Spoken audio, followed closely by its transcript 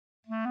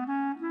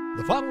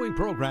The following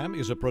program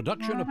is a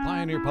production of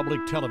Pioneer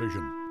Public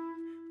Television.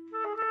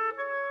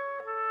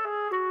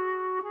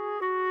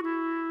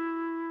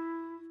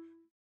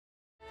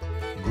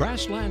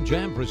 Grassland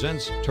Jam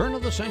presents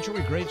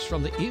turn-of-the-century greats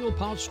from the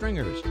Eelpout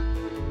Stringers.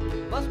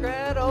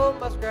 Muskrat, oh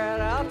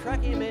muskrat, I'll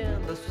track him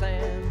in the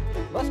sand.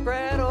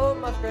 Muskrat, oh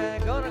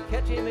muskrat, gonna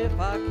catch him if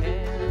I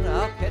can.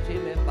 I'll catch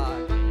him if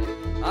I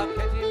can. I'll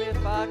catch him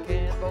if I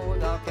can,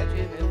 boys, I'll catch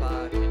him if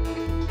I can.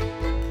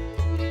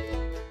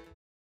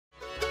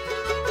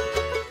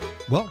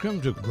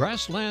 Welcome to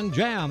Grassland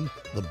Jam,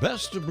 the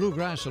best of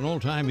bluegrass and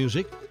old-time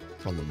music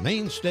from the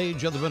main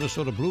stage of the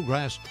Minnesota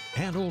Bluegrass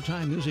and Old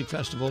Time Music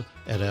Festival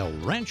at El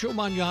Rancho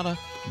Mañana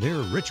near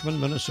Richmond,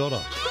 Minnesota.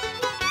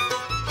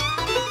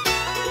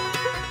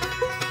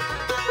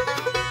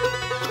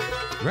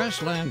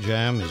 Grassland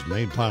Jam is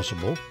made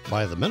possible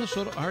by the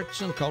Minnesota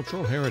Arts and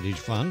Cultural Heritage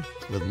Fund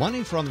with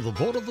money from the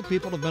vote of the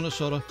people of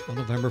Minnesota on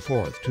November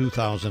 4th,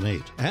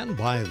 2008, and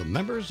by the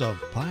members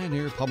of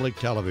Pioneer Public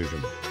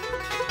Television.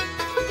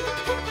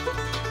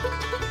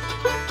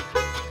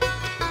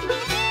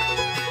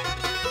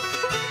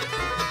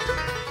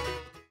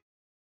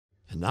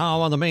 And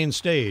now on the main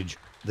stage,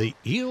 the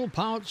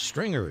Eelpout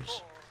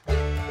Stringers.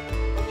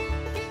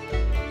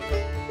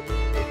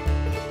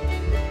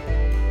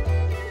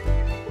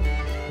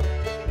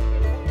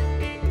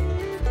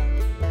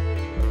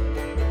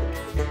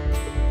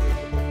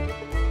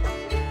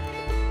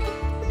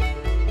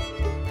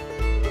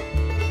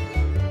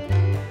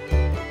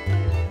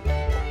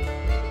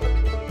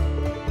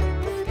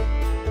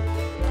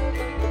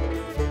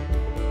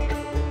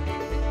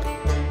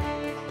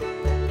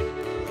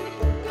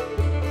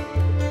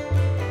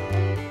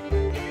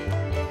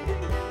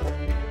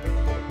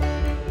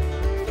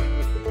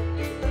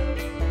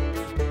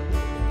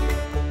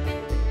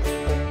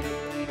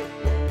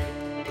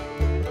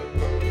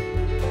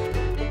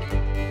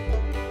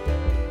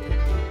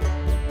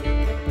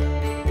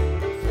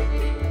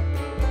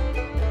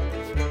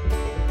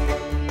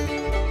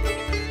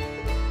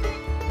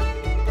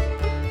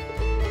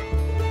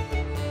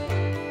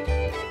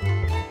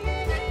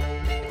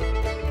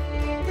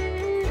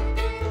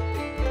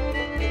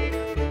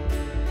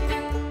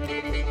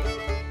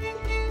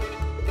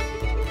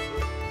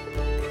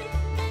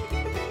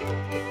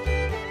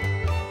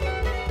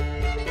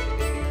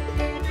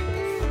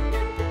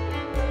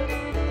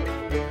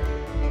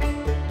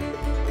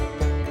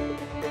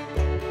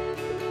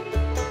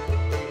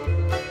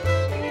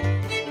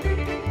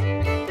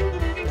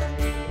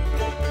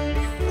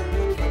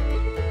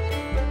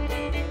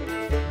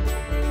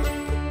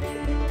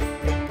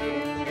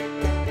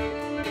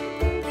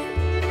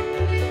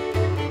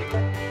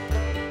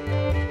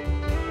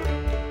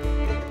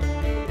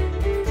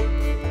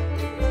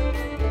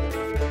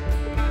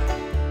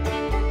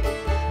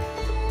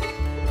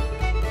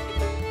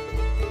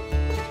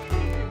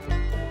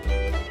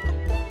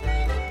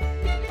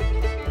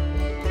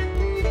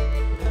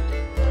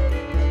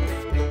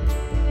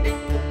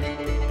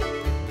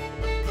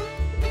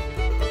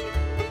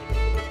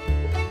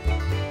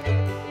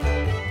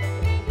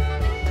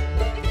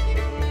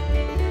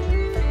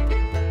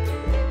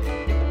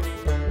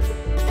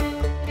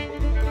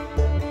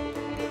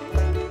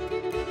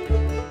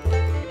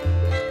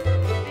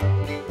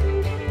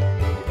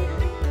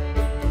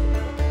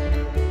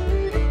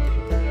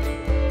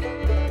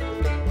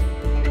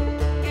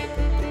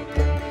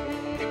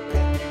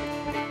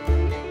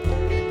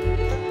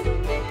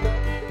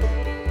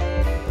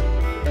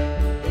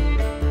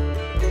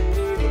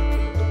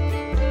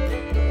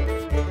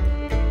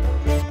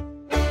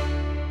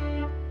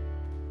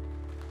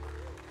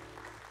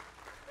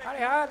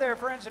 Hi there,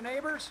 friends and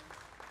neighbors.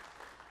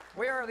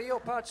 We are the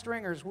Eelpout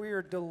Stringers. We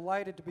are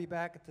delighted to be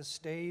back at the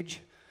stage.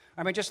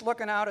 I mean, just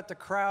looking out at the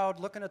crowd,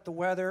 looking at the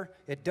weather,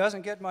 it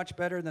doesn't get much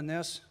better than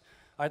this.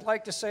 I'd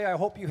like to say I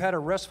hope you had a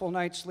restful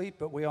night's sleep,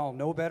 but we all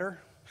know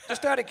better.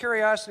 Just out of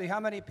curiosity, how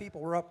many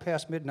people were up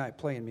past midnight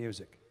playing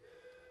music?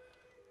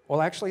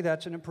 Well, actually,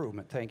 that's an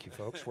improvement. Thank you,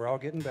 folks. We're all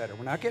getting better.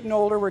 We're not getting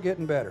older, we're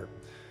getting better.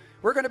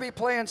 We're going to be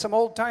playing some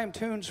old-time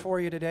tunes for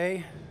you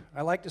today.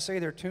 I like to say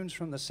they're tunes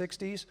from the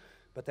 60s,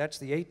 but that's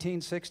the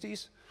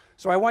 1860s.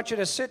 So I want you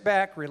to sit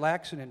back,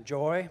 relax, and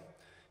enjoy.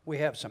 We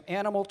have some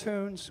animal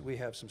tunes, we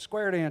have some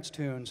square dance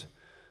tunes,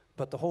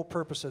 but the whole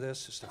purpose of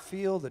this is to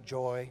feel the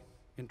joy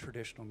in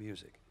traditional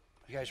music.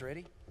 You guys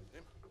ready?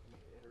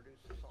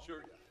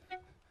 Sure.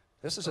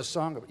 This is a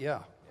song,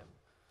 yeah.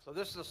 So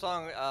this is a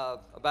song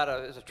about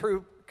is a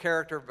true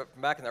character, but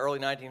from back in the early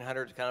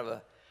 1900s, kind of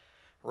a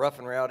rough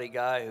and rowdy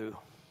guy who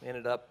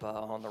ended up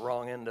on the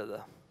wrong end of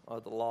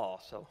the law.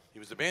 So he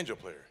was a banjo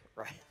player.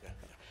 Right. Yeah.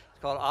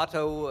 It's called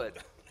Otto Wood.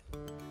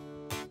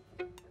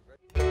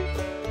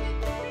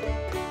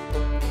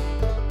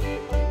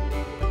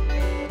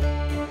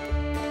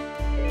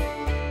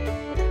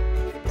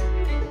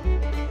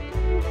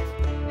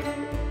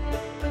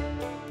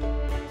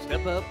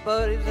 Step up,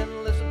 buddies,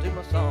 and listen to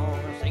my song.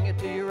 I'll sing it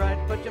to you right,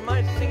 but you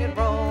might sing it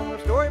wrong. A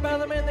story by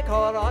the man they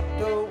call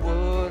Otto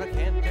Wood. I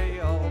can't tell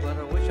you all, but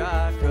I wish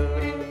I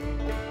could.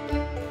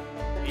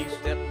 He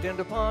stepped walked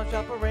into pawn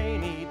shop a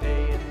rainy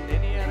day, and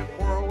then he had a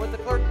quarrel with a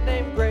clerk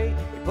named Gray.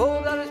 He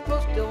pulled out his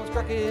pistol and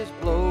struck his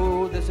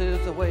blow. This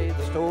is the way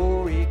the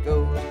story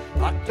goes.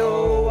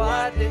 Otto,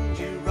 why didn't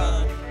you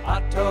run?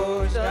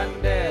 Otto's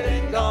done dead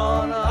and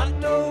gone.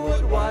 Otto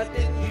Wood, why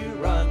didn't you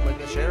run when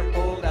the sheriff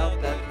pulled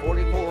out that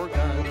 44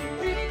 gun?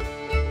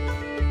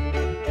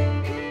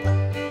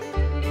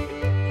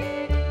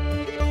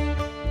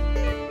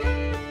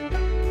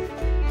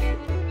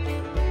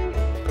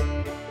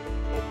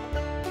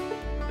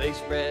 They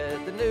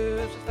spread the news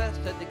as fast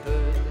as they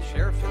could. The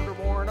sheriff served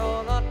a warrant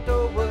on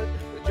Otto Wood.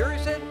 The jury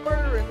said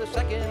murder in the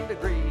second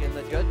degree, and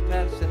the judge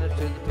passed sentence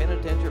to the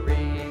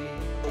penitentiary.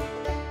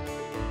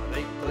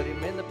 They put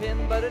him in the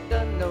pen, but it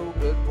done no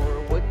good, for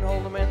it wouldn't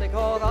hold the man they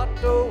called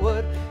Otto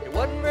Wood. It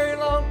wasn't very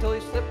long till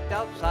he slipped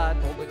outside,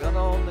 pulled the gun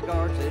on the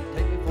guard, said,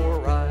 "Take me for a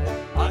ride."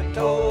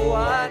 Otto,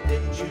 why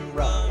didn't you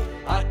run?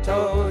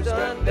 Otto's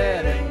done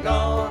dead and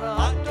gone.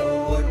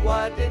 Otto Wood,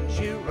 why didn't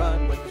you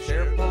run when the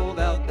sheriff pulled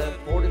out that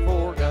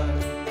 44 gun?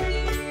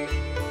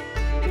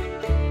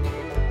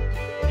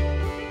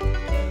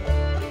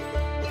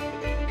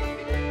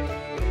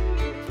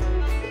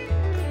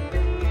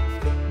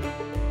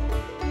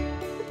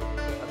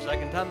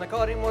 Second time they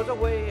caught him was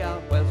away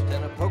out west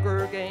in a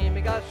poker game.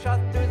 He got shot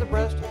through the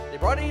breast. They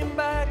brought him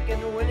back,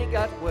 and when he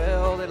got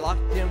well, they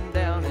locked him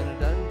down in a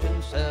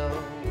dungeon cell.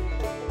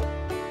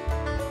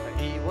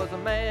 He was a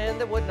man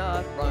that would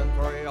not run,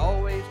 for he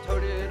always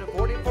toted a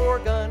 44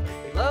 gun.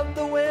 He loved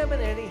the women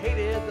and he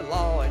hated the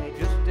law, and he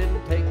just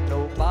didn't take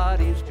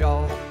nobody's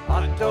jaw.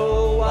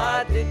 Otto,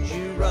 why didn't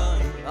you run?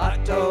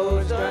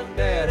 Otto's done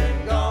dead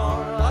and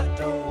gone.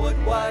 Otto Wood,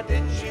 why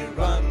didn't you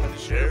run when the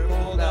sheriff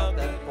pulled out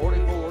that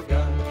 44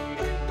 gun?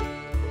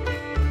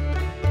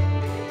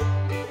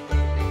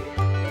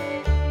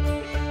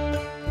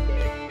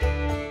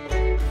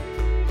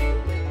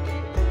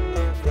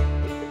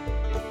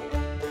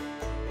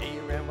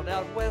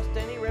 Out west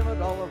and he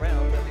rambled all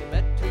around, and he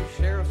met two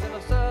sheriffs in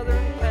a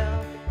southern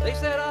town. They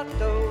said,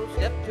 "Otto,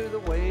 step to the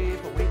way,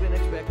 for we've been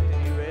expecting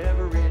you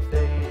every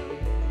day."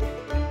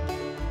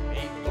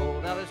 He pulled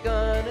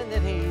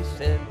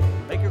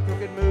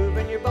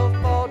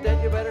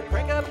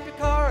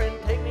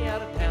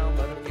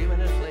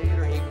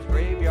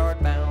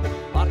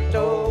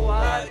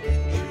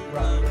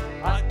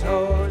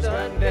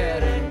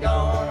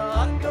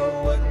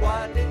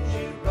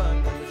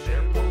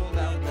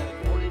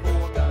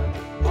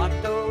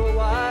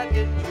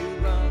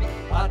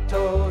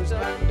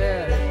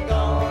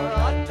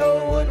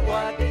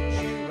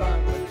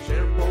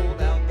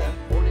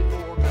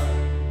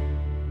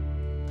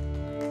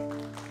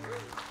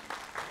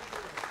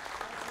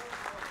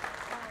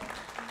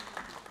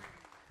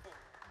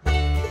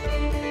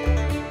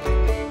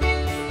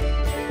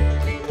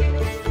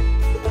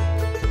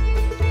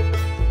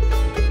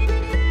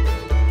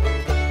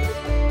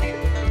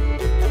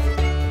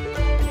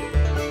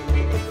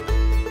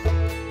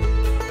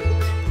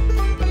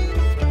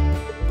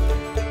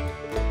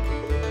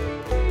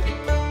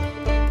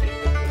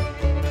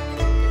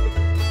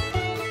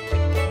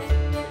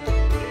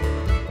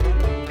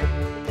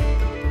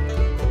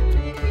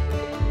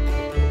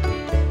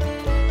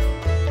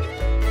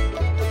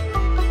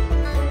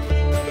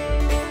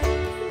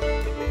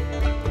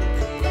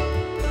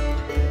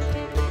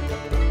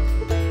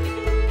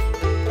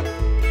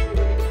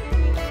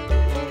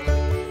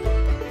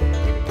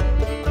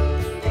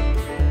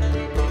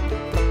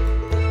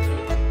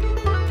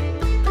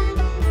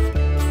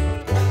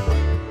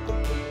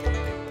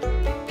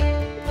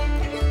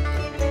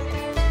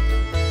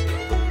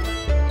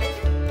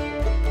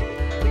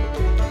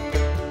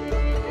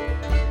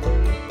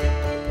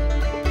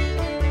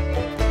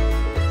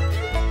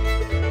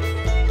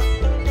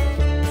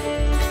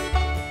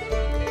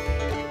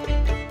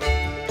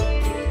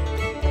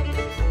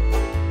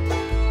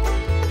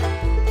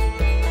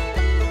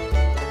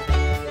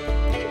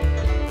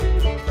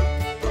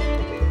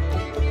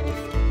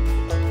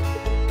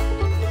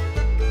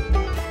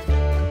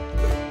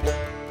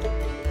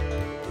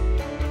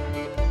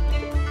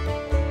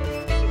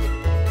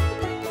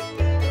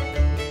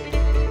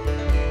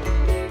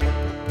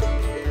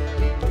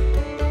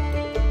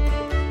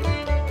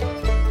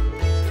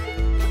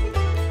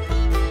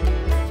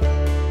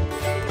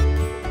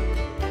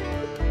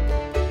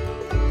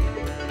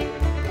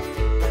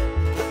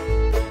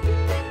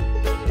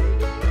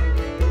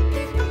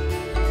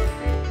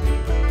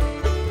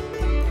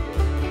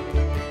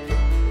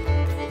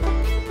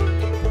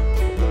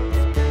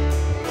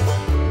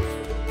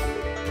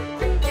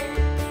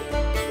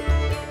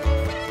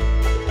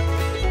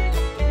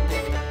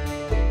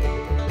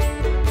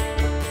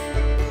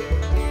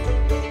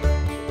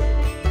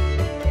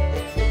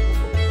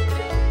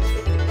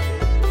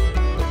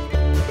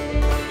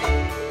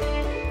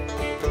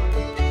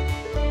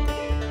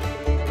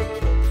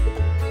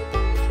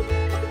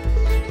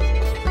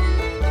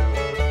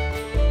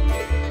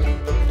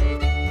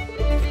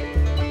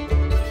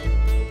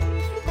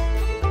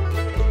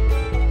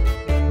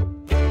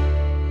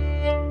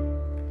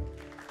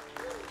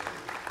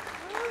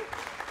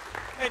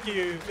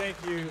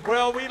you.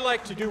 Well, we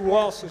like to do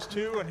waltzes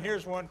too, and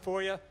here's one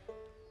for you.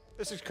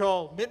 This is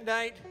called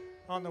Midnight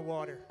on the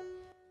Water.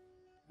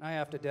 I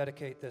have to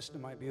dedicate this to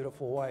my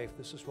beautiful wife.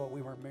 This is what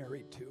we were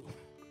married to.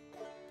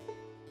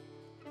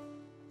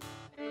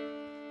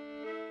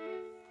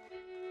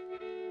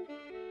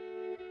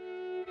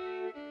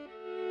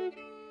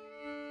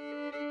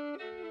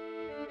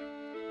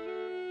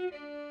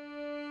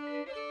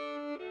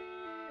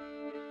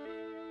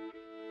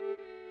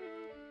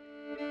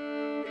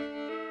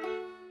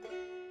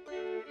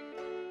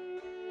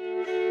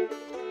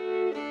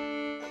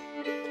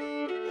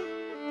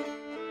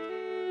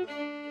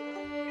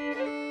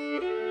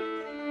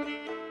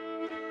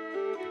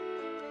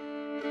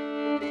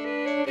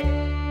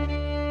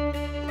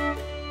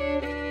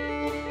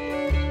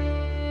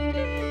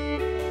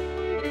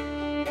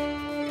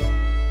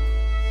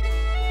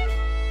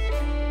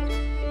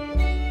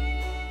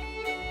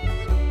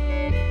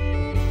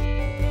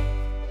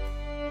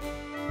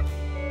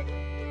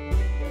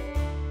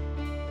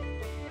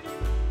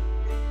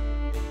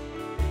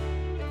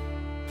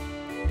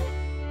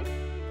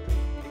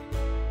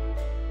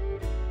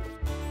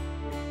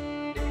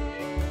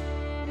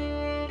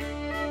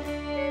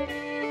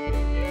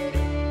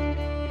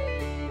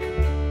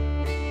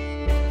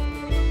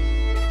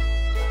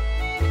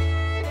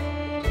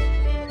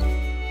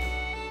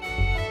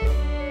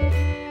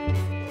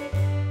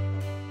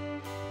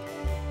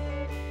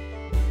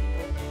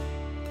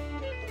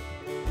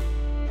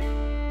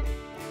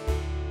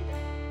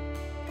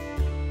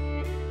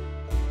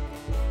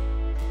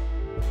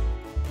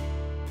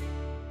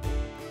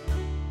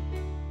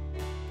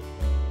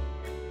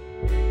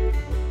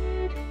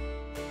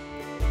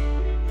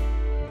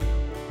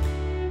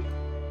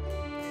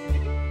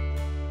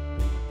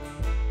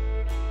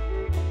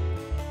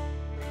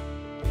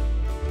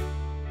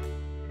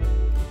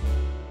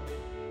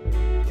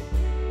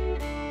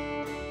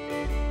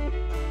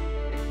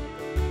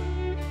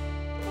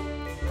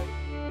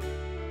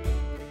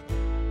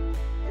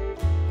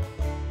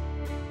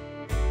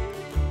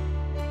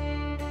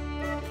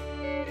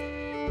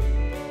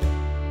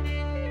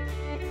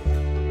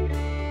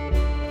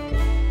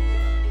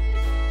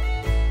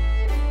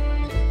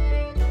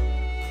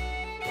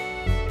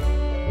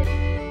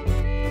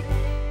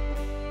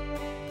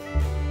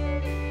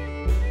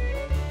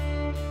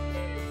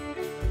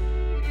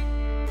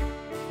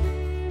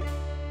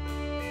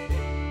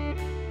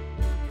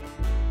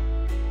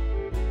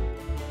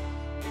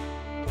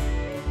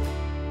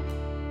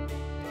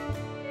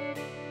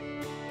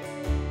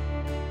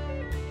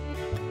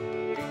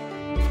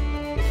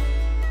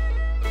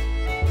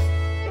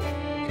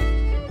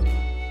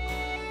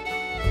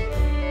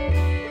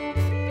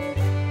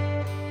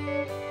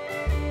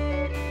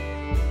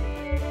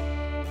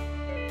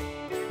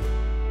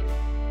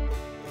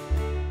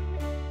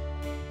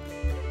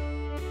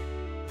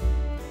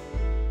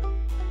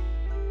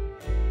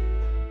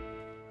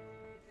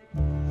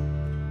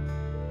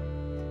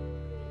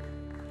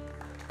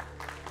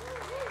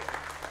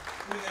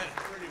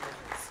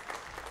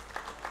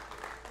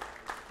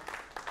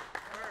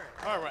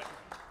 All right.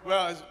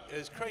 Well,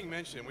 as Craig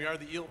mentioned, we are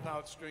the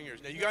Eelpout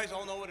Stringers. Now, you guys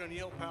all know what an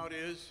eelpout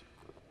is?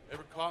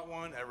 Ever caught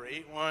one? Ever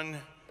ate one?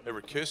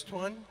 Ever kissed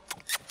one?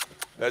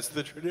 That's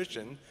the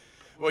tradition.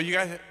 Well, you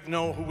guys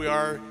know who we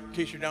are in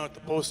case you're down at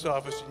the post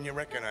office and you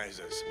recognize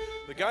us.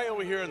 The guy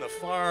over here in the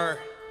far,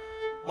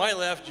 my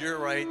left, your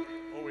right,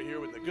 over here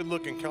with the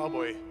good-looking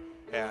cowboy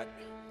hat,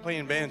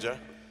 playing banjo,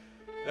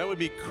 that would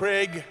be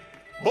Craig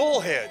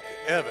Bullhead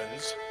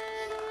Evans.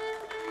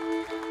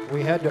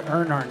 We had to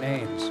earn our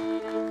names.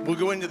 We'll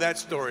go into that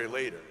story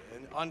later.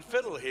 And on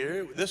fiddle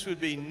here, this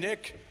would be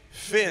Nick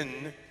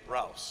Finn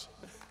Rouse.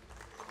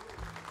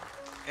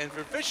 And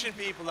for fishing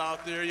people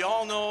out there, you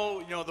all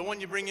know, the one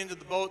you bring into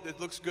the boat that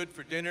looks good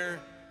for dinner,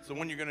 it's the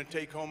one you're going to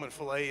take home and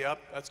fillet up.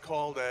 That's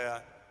called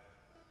a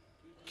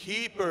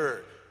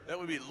keeper. That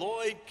would be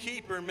Lloyd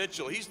Keeper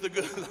Mitchell. He's the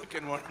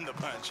good-looking one in the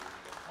bunch.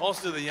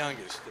 Also the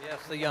youngest. Yes,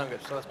 the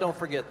youngest, so don't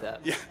forget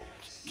that. Yeah,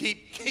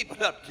 keep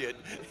it up, kid.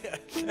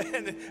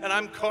 And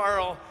I'm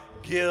Carl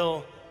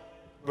Gill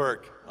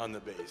Burke on the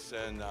bass.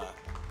 And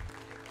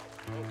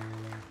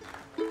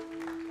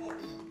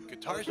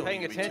guitars. I was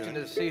paying attention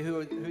to see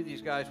who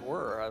these guys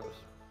were. I was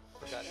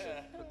forgot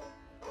to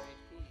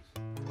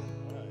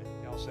All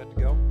right, y'all set to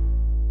go?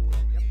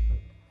 Yep.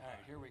 All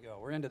right, here we go.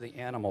 We're into the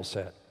animal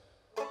set.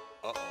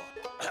 Uh-oh.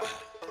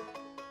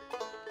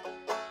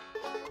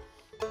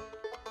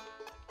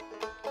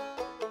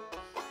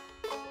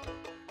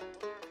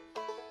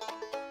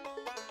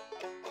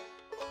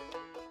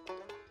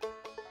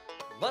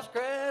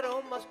 Muskrat,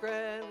 oh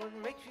muskrat, what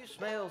makes you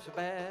smell so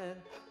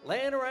bad?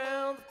 Laying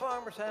around the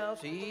farmer's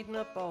house, eating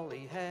up all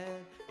he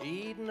had,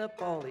 eating up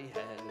all he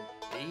had,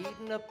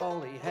 eating up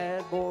all he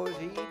had, boys,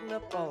 eating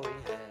up all he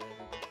had.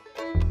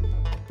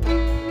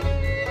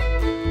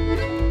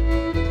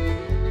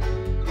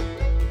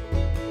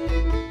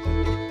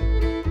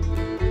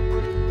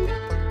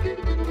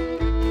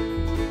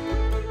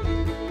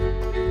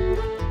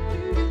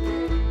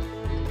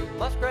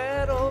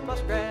 Muskrat, oh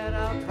muskrat,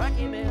 I'll track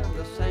him in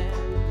the sand.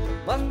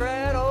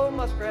 Muskrat, oh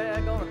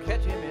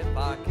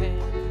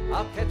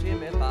I'll catch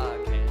him if I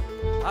can.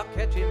 I'll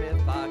catch him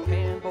if I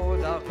can,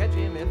 boys, I'll catch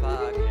him if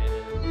I can.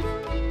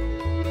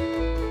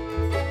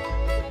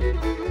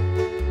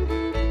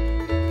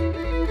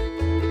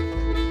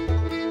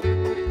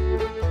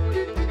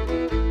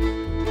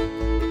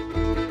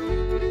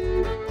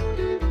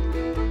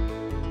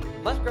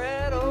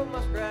 Muskrat, oh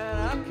muskrat,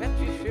 I'll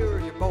catch you sure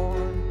as you're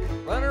born.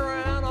 Run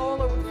around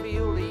all over the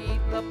field,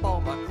 eating up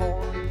all my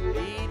corn,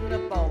 eating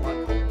up all my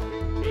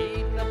corn,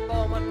 eating up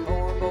all my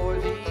corn,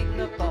 boys, eating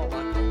up all my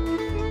corn.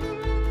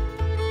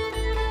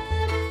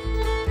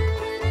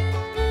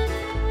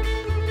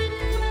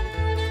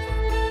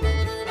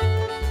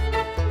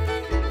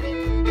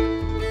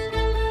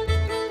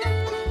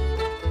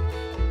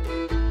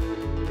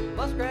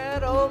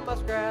 Muskrat, oh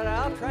muskrat,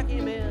 I'll track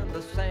him in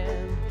the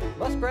sand.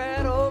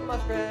 Muskrat, oh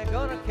muskrat,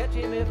 gonna catch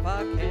him if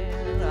I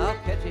can. I'll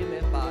catch him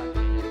if I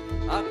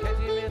can. I'll catch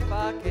him if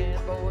I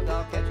can, boys,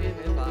 I'll catch him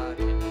if I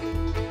can.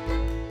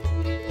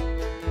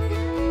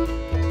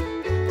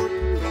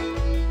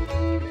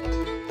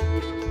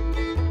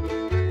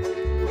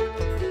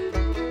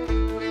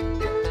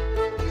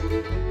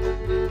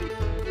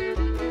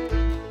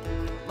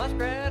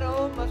 Muskrat,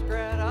 oh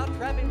muskrat, I'll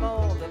trap him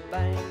on the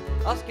bank.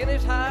 I'll skin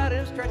his hide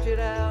and stretch it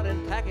out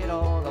and tack it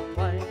on a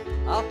plank.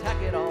 I'll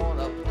tack it on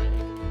a plank.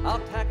 I'll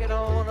tack it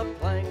on a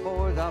plank,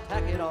 boys, I'll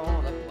tack it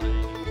on a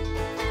plank.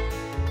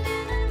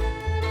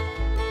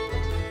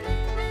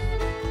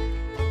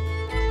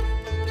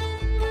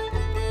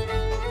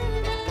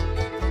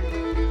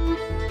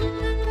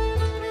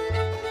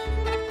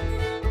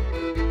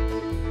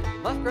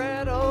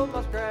 Muskrat, oh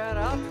muskrat,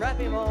 I'll trap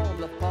him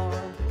on the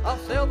farm. I'll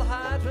sell the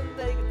hides when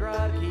they get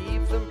dry to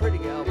keep some pretty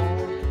gal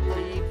warm.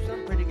 Keep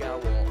some pretty gal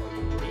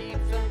warm. Keep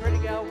some pretty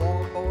gal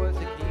warm, boys,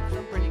 to keep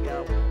some pretty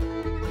gal warm.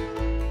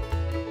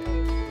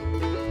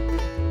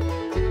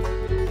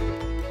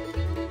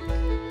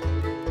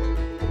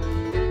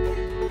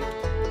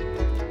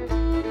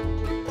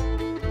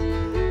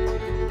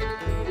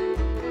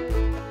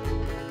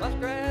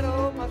 Muskrat,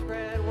 oh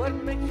muskrat, what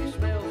makes you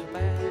smell so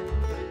bad?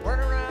 Run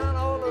around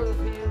all over the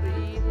field,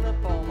 eating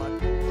up all my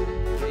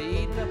corn,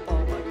 eating up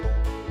all my corn,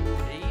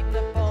 eating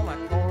up all my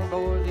corn,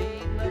 boys,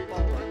 eating up all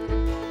my corn.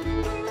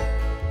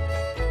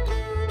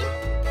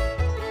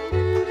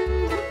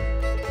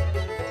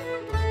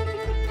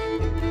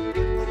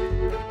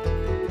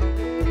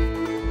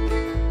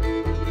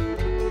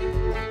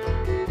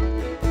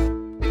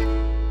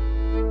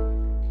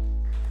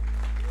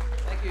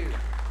 Thank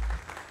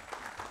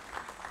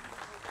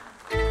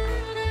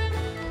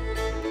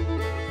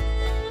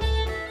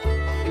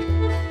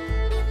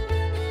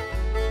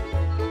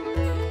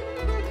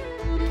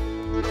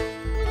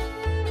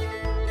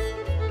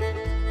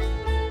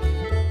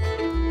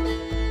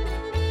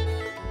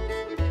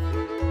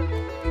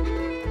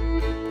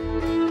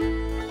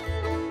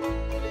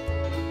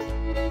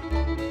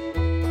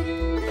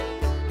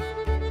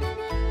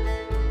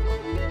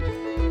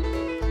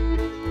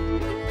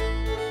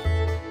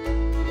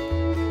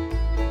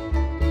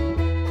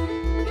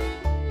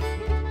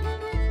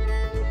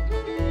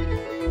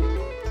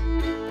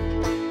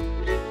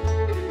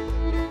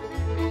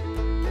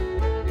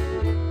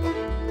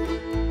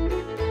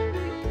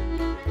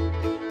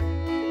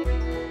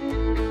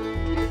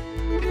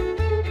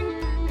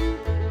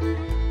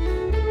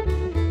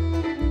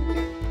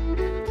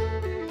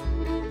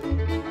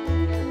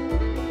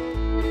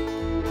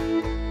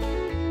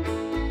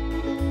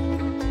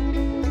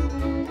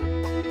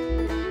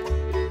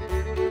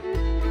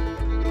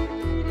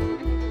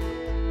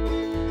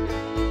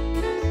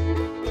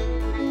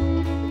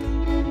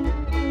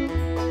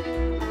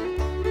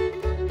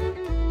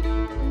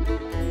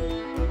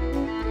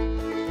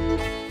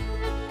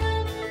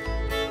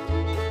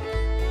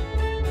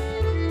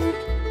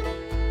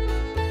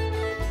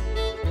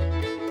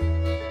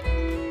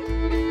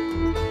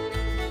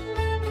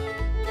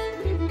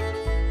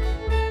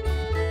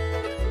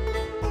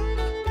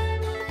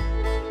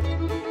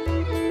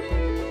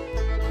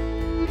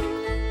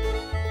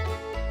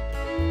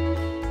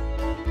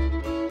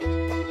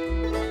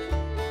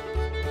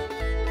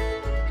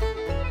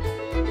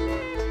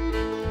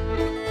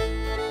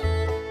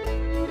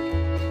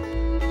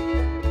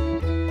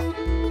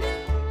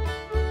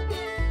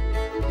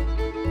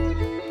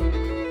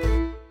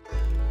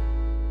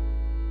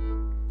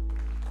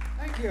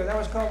you. That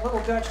was called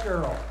Little Dutch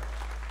Girl.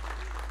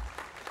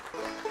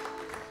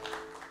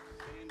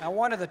 Now,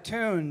 one of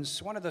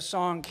the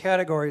song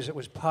categories that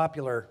was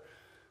popular,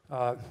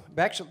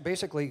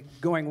 basically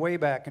going way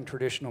back in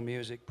traditional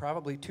music,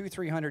 probably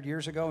 200-300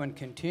 years ago, and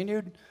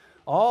continued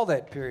all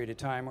that period of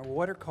time, are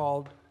what are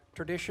called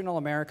traditional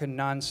American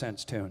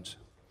nonsense tunes.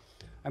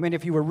 I mean,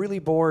 if you were really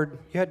bored,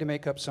 you had to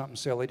make up something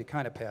silly to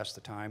kind of pass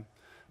the time.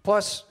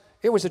 Plus,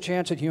 it was a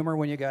chance at humor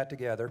when you got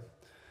together.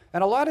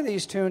 And a lot of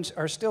these tunes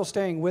are still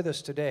staying with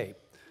us today.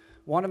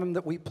 One of them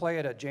that we play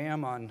at a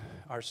jam on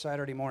our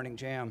Saturday morning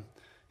jam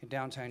in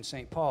downtown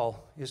St.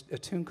 Paul is a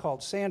tune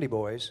called Sandy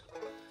Boys.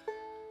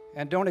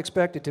 And don't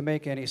expect it to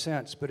make any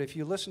sense, but if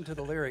you listen to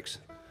the lyrics,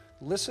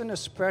 listen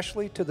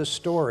especially to the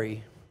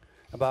story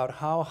about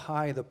how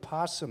high the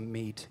possum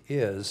meat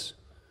is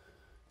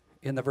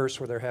in the verse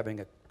where they're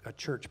having a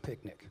church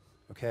picnic,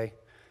 okay?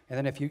 And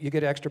then if you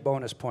get extra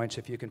bonus points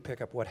if you can pick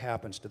up what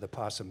happens to the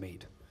possum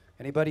meat.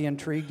 Anybody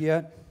intrigued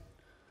yet?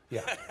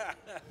 Yeah.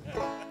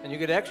 And you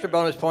get extra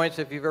bonus points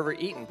if you've ever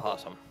eaten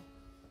possum.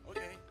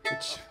 Okay.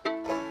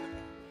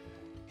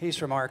 He's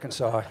from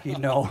Arkansas, he'd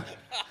know.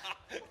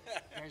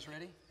 Guys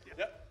ready?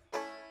 Yep.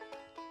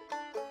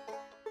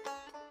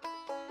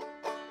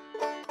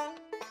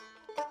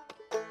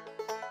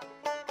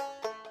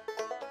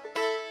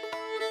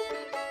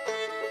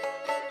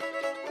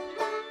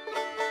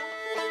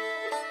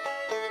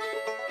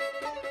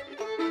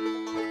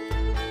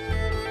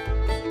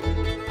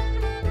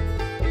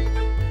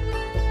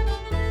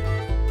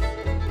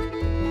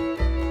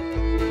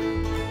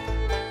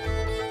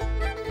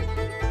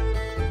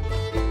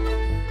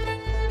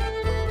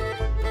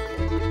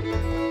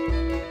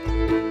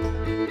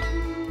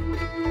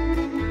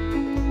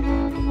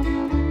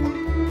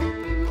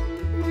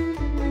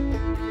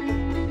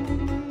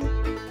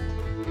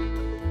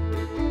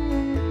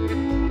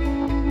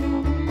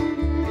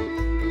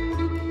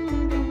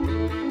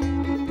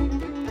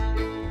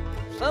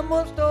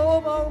 Someone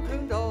stole my old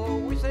coon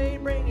dog, we say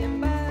bring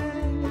him back.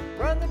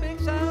 Run the big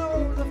sow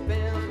over the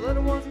fence,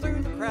 little ones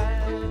through the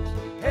cracks.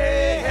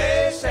 Hey,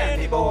 hey,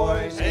 Sandy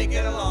boys, hey,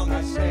 get along,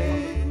 I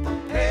say.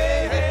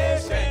 Hey, hey,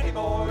 Sandy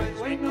boys,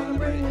 Waiting on the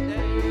break of day.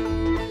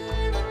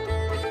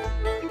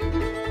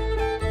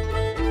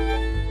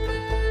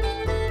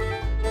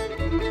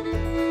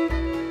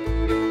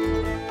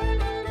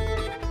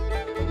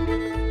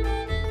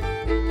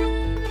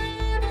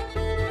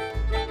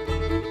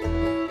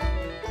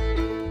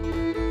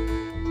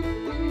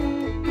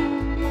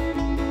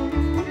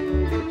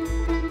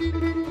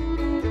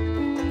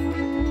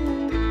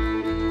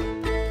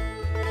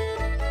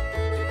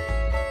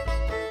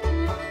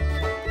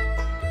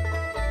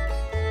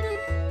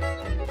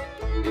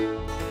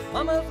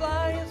 Mama's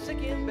lying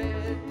sick in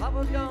bed,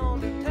 Papa's gone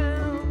to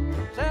town.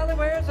 Sally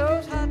wears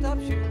those high-top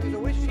shoes, I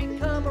wish she'd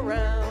come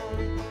around.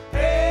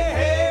 hey,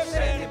 hey,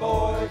 Sandy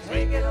boys,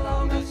 hey, get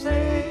along, I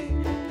say.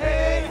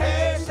 Hey,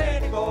 hey,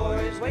 Sandy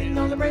boys, Waiting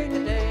on the break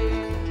of day.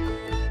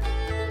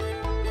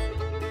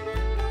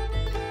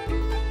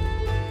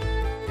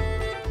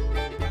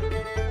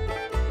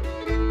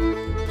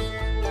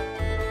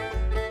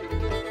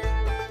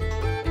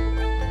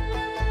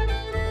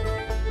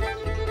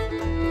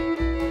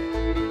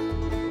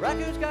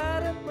 Raccoon's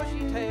got a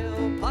bushy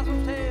tail,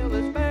 possum's tail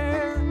is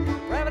bare.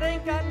 Rabbit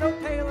ain't got no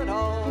tail at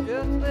all,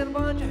 just a little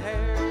bunch of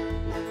hair.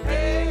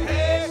 hey,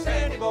 hey,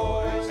 Sandy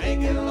boys, hey,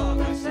 get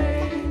along, I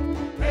say.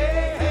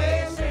 Hey,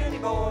 hey, Sandy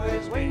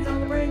boys, Waiting on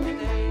the break of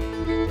day.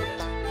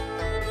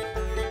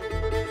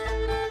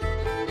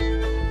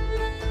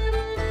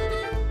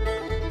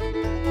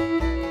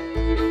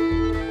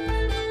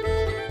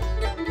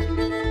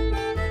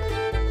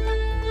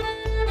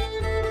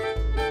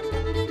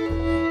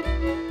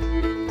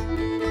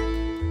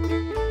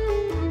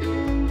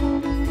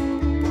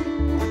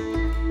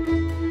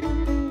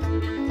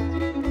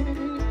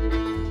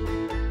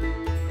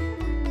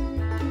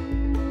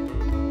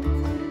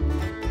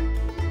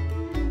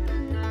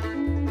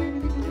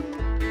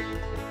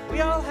 We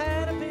all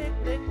had a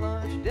picnic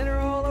lunch, dinner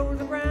all over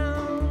the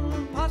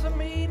ground. Possum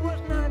meat was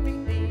not a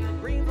big deal,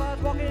 green flies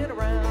walking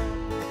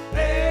around.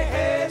 hey,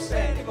 hey,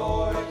 Sandy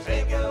boys,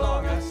 hey, get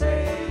along, I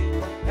say.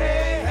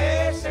 Hey,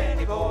 hey,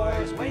 Sandy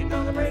boys, Waiting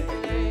on the break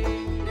of day.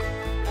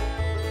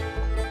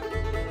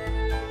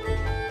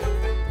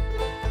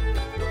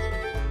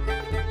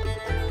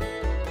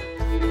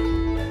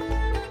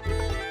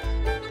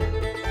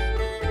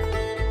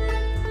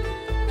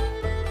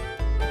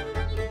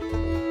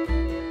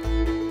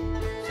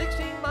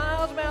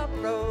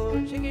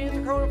 Chickens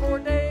are crowing for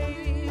a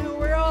day.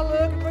 We're all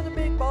looking for the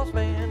big boss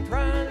man,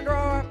 trying to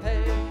draw our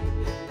pay.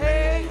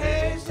 hey,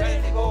 hey,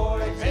 Sandy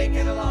boys, hey,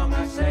 get along,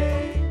 I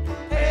say.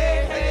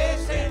 Hey, hey,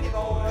 Sandy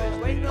boys,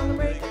 Waiting on the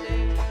break of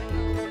day.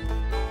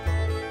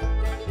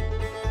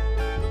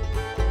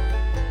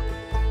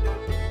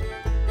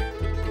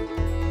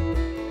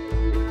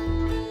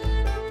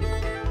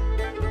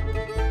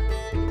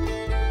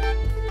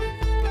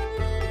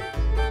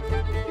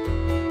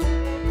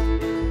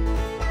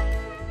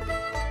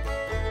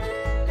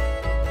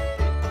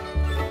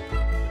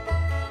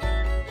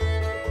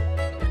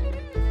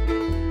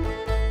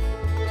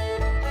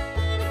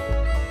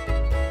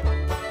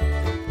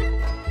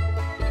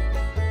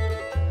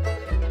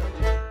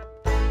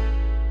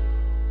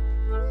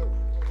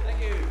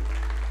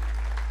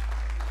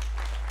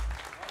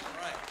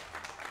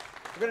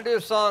 We're going to do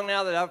a song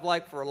now that I've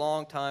liked for a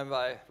long time,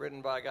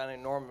 written by a guy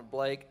named Norman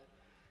Blake.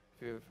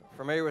 If you're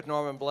familiar with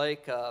Norman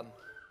Blake,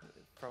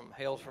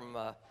 hails from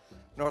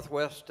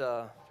northwest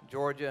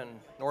Georgia and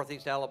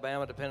northeast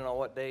Alabama, depending on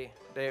what day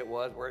it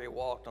was, where he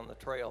walked on the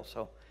trail.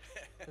 So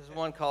this is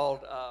one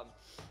called,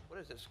 what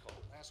is this called?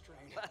 Last train.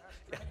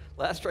 Yeah,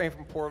 Last Train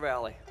from Poor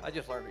Valley. I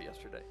just learned it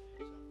yesterday.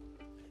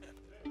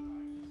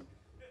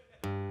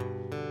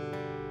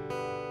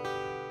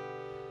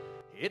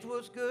 It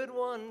was good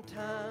one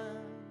time,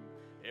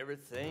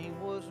 everything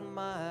was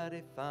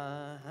mighty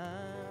fine.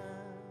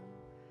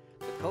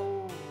 The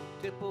cold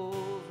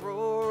tipples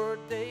roared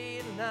day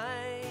and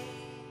night.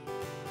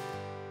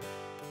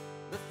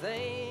 The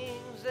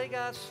things they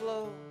got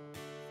slow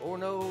for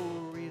no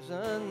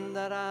reason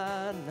that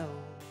I know,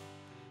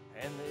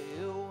 and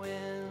the ill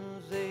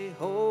winds they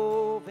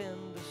hove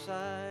into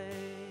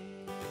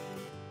sight.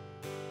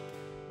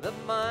 The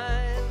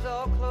mines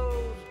all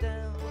closed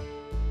down,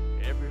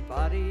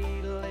 everybody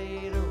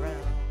laid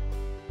around.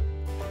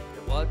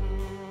 There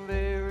wasn't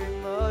very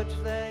much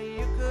that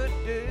you could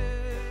do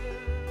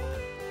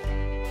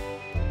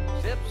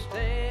except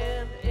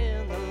stand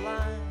in the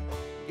line,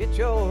 get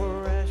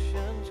your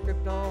rations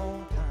script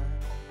on time.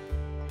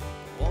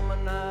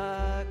 Woman,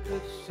 I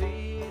could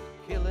see it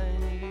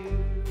killing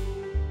you.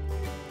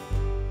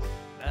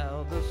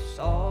 Now the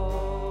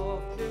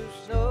soft new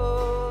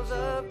snows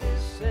of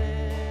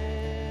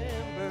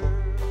December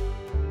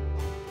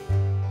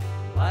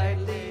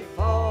lightly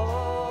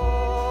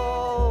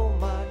fall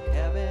my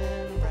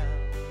cabin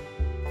round.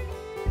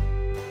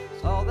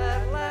 Saw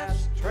that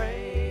last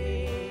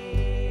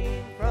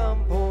train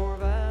from Poor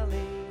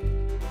Valley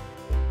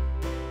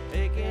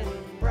taking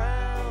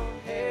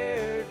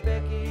brown-haired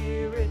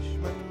Becky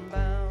Richmond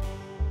bound.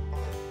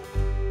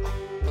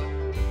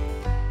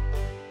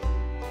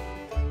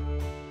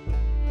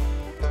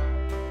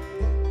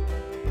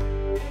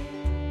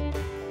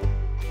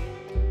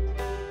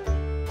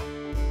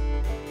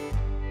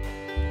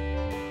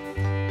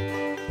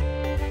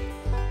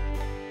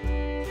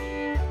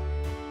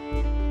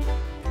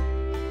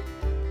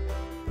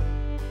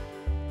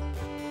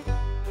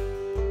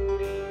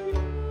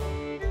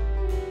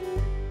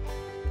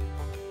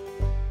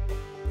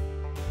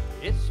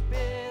 It's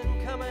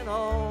been coming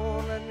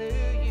on, I knew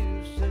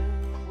you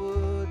soon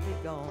would be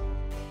gone.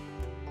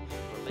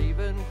 For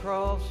leaving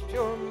crossed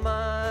your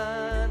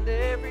mind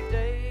every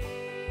day.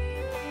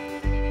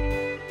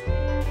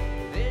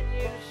 Then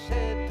you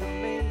said to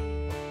me,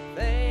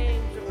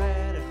 things are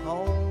bad at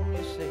home,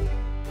 you see.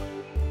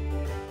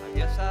 I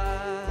guess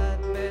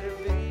I'd better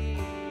be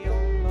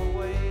on my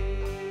way.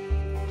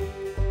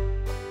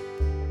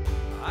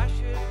 I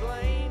should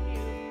blame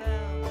you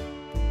now,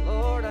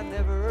 Lord, I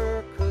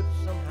never could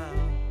somehow.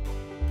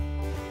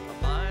 A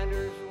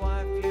miner's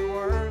wife you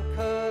weren't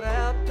cut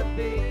out to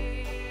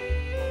be.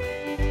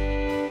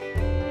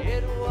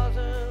 It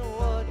wasn't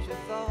what you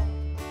thought,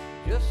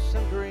 just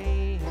some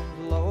dreams,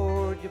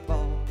 Lord, you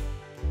bought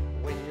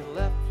when you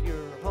left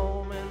your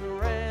home and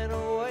ran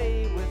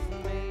away with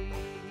me.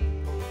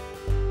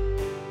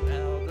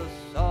 Now the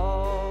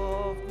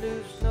soft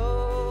new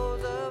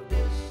snows of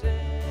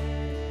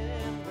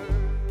December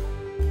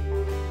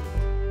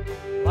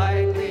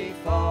lightly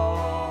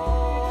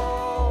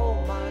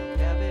fall my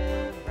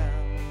cabin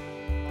round.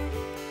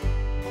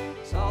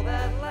 Saw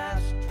that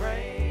last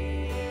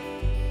train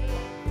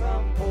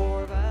from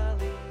Poor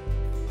Valley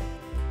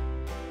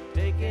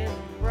taking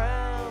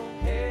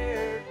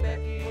brown-haired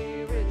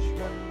Becky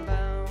Richmond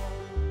bound.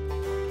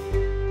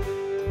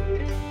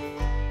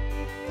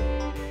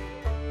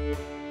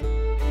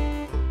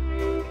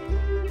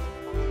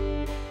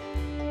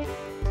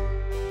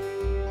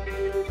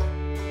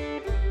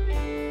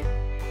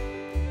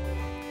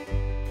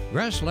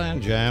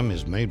 Grassland Jam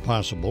is made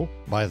possible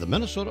by the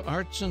Minnesota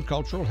Arts and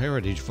Cultural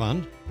Heritage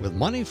Fund with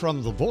money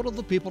from the vote of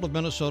the people of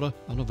Minnesota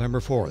on November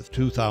 4th,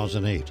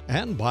 2008,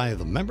 and by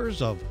the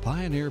members of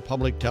Pioneer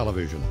Public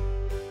Television.